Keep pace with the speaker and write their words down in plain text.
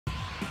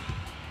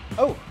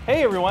Oh,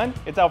 hey everyone,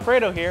 it's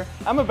Alfredo here.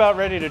 I'm about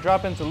ready to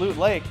drop into Loot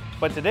Lake,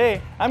 but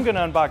today I'm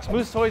gonna unbox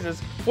Moose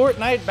Toys'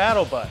 Fortnite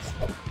Battle Bus.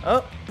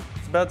 Oh,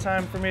 it's about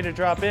time for me to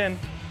drop in.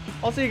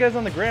 I'll see you guys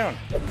on the ground.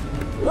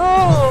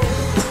 Oh!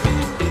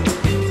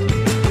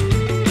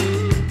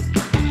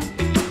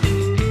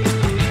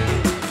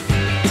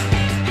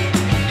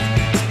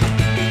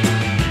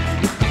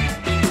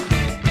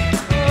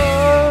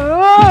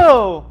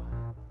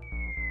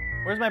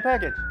 Where's my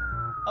package?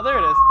 Oh, there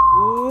it is.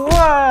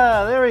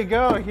 Wow, there we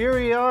go. Here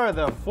we are,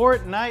 the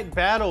Fortnite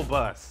Battle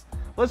Bus.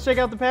 Let's check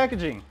out the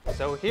packaging.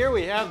 So here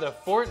we have the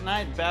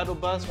Fortnite Battle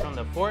Bus from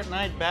the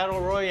Fortnite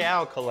Battle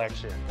Royale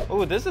Collection.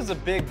 Oh, this is a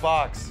big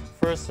box.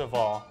 First of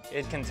all,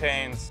 it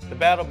contains the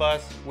Battle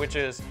Bus, which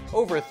is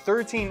over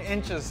 13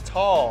 inches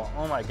tall.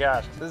 Oh my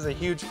gosh, this is a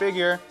huge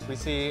figure. We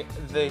see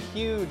the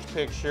huge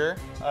picture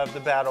of the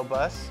Battle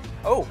Bus.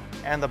 Oh,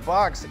 and the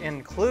box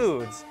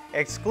includes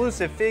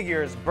exclusive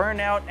figures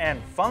Burnout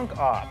and Funk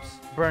Ops.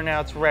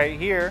 Burnout's right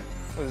here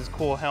with his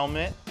cool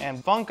helmet,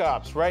 and Funk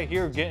Ops right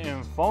here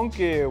getting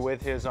funky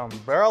with his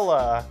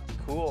umbrella.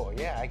 Cool,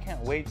 yeah, I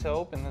can't wait to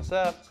open this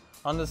up.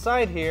 On the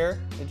side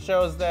here, it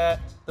shows that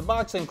the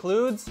box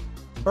includes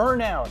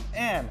Burnout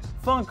and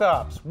Funk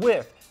Ops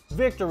with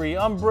Victory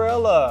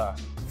Umbrella,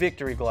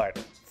 Victory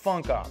Glider,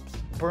 Funk Ops,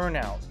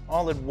 Burnout,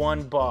 all in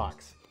one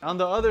box. On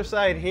the other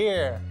side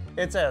here,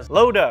 it says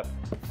load up,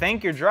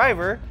 thank your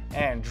driver,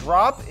 and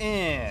drop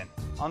in.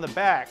 On the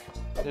back,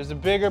 there's a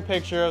bigger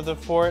picture of the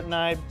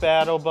Fortnite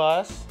Battle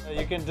Bus.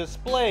 You can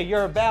display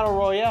your Battle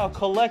Royale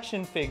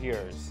Collection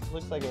figures.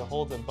 Looks like it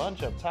holds a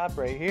bunch up top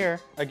right here.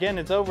 Again,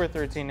 it's over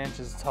 13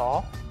 inches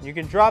tall. You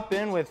can drop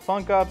in with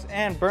Funk Ops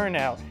and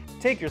Burnout.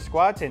 Take your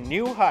squad to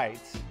new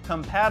heights.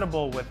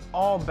 Compatible with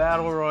all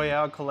Battle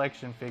Royale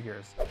Collection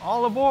figures.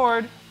 All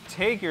aboard!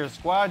 Take your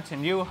squad to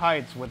new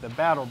heights with the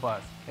Battle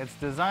Bus. It's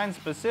designed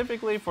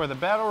specifically for the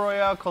Battle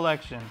Royale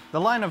Collection. The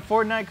line of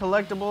Fortnite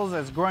collectibles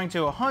is growing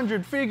to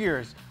 100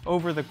 figures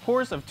over the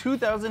course of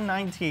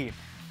 2019.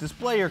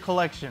 Display your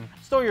collection,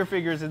 store your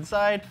figures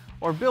inside,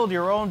 or build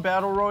your own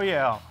Battle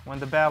Royale. When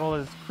the battle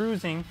is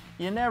cruising,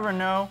 you never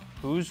know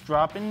who's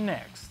dropping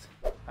next.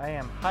 I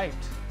am hyped.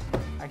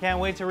 I can't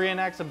wait to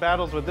reenact some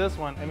battles with this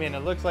one. I mean,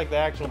 it looks like the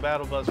actual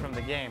Battle Bus from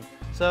the game.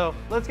 So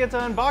let's get to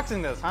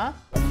unboxing this, huh?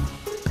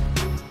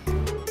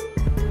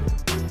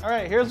 All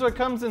right, here's what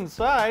comes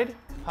inside.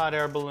 Hot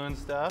air balloon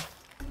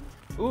stuff.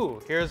 Ooh,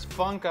 here's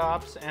Funk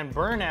Ops and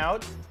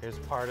Burnout. Here's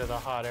part of the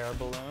hot air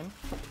balloon.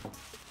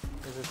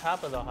 Here's the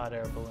top of the hot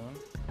air balloon.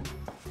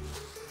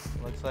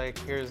 Looks like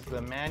here's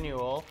the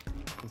manual.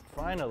 And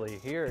finally,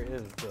 here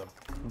is the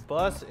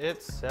bus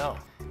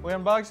itself. We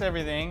unboxed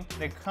everything.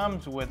 It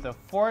comes with a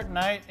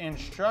Fortnite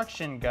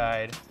instruction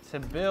guide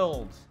to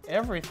build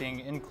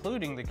everything,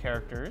 including the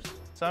characters.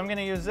 So I'm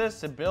gonna use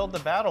this to build the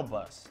Battle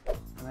Bus.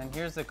 And then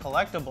here's the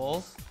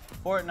collectibles.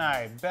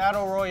 Fortnite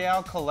Battle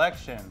Royale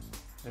Collection.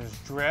 There's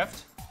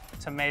Drift,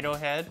 Tomato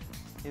Head.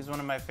 He's one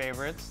of my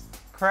favorites.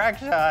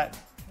 Crackshot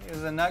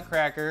is a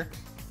nutcracker.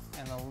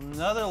 And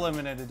another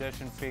limited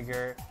edition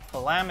figure,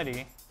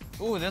 Calamity.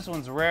 Ooh, this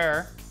one's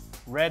rare.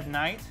 Red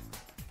Knight.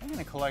 I'm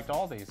gonna collect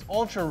all these.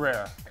 Ultra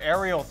rare.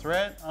 Aerial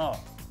Threat. Oh,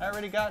 I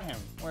already got him.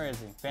 Where is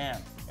he?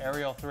 Bam.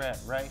 Aerial Threat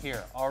right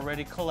here.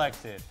 Already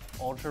collected.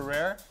 Ultra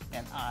rare,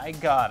 and I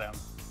got him.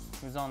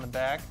 Who's on the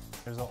back?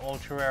 There's an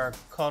ultra rare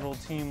Cuddle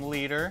Team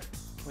Leader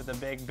with a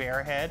big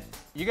bear head.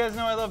 You guys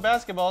know I love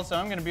basketball, so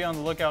I'm gonna be on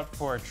the lookout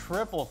for a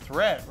triple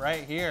threat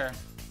right here.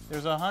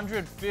 There's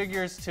 100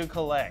 figures to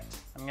collect.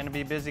 I'm gonna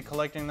be busy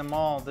collecting them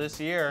all this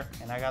year,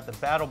 and I got the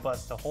Battle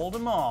Bus to hold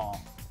them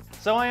all.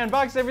 So I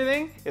unboxed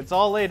everything, it's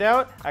all laid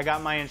out. I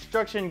got my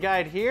instruction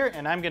guide here,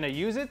 and I'm gonna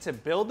use it to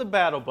build the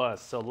Battle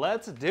Bus, so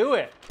let's do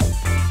it.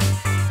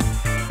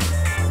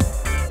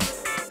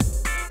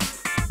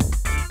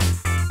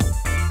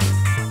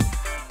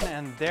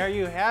 And there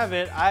you have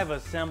it, I've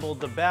assembled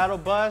the Battle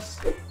Bus.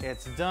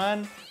 It's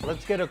done.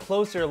 Let's get a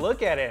closer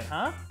look at it,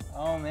 huh?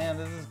 Oh man,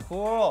 this is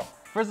cool.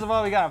 First of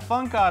all, we got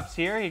Funk Ops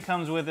here. He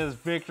comes with his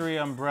Victory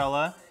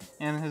Umbrella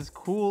and his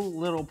cool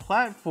little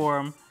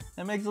platform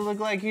that makes it look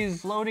like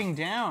he's floating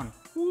down.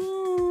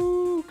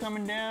 Woo!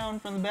 Coming down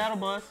from the Battle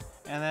Bus.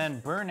 And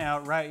then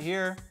Burnout right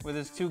here with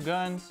his two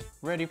guns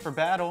ready for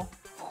battle.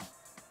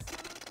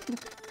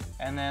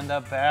 And then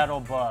the Battle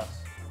Bus.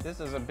 This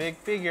is a big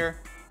figure.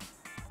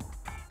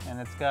 And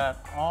it's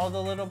got all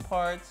the little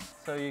parts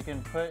so you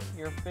can put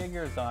your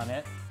figures on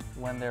it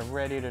when they're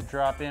ready to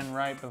drop in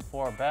right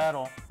before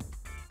battle.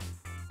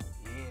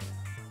 Yeah.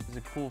 There's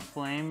a cool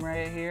flame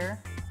right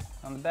here.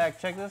 On the back,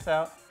 check this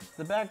out.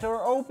 The back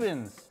door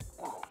opens.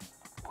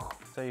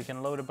 So you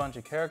can load a bunch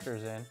of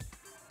characters in.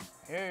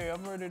 Hey,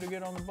 I'm ready to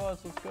get on the bus,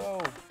 let's go.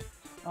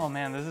 Oh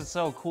man, this is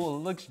so cool. It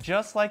looks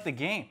just like the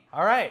game.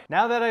 All right,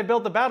 now that I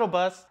built the Battle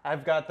Bus,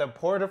 I've got the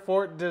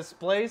Port-a-Fort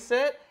display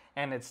set,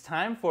 and it's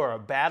time for a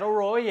Battle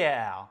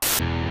Royale.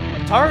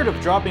 Tired of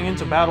dropping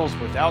into battles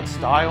without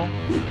style?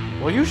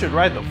 Well, you should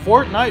ride the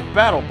Fortnite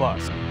Battle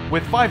Bus.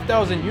 With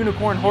 5,000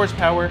 unicorn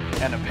horsepower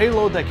and a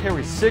payload that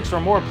carries 6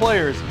 or more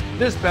players,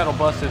 this Battle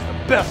Bus is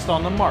the best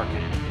on the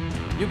market.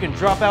 You can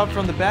drop out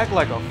from the back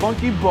like a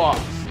funky boss.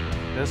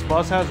 This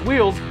bus has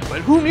wheels,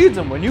 but who needs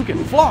them when you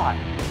can fly?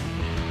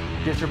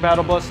 Get your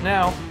battle bus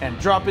now and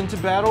drop into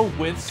battle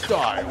with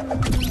style.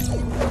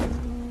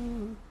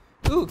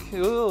 Ooh,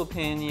 cool,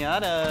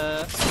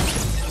 pinata.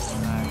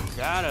 I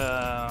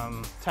got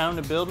 'em. Time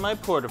to build my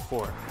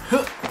porta-fort.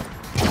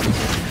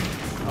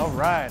 All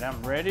right,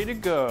 I'm ready to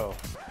go.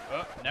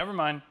 Oh, never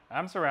mind,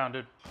 I'm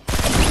surrounded.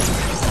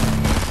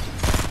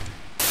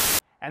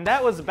 And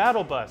that was the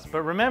battle bus,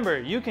 but remember,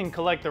 you can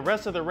collect the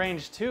rest of the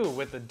range too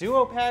with the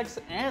duo packs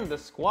and the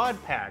squad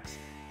packs.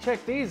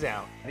 Check these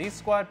out. These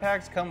squad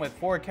packs come with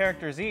 4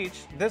 characters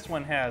each. This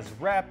one has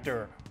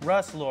Raptor,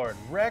 Rustlord,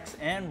 Rex,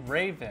 and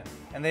Raven.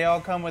 And they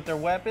all come with their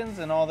weapons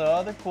and all the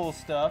other cool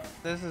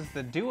stuff. This is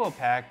the duo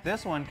pack.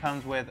 This one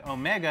comes with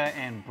Omega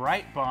and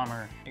Bright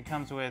Bomber. It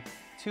comes with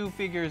 2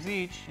 figures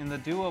each in the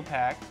duo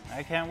pack.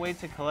 I can't wait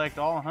to collect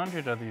all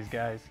 100 of these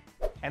guys.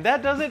 And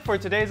that does it for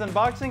today's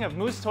unboxing of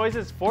Moose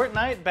Toys'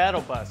 Fortnite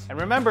Battle Bus. And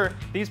remember,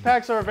 these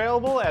packs are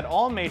available at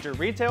all major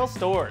retail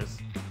stores.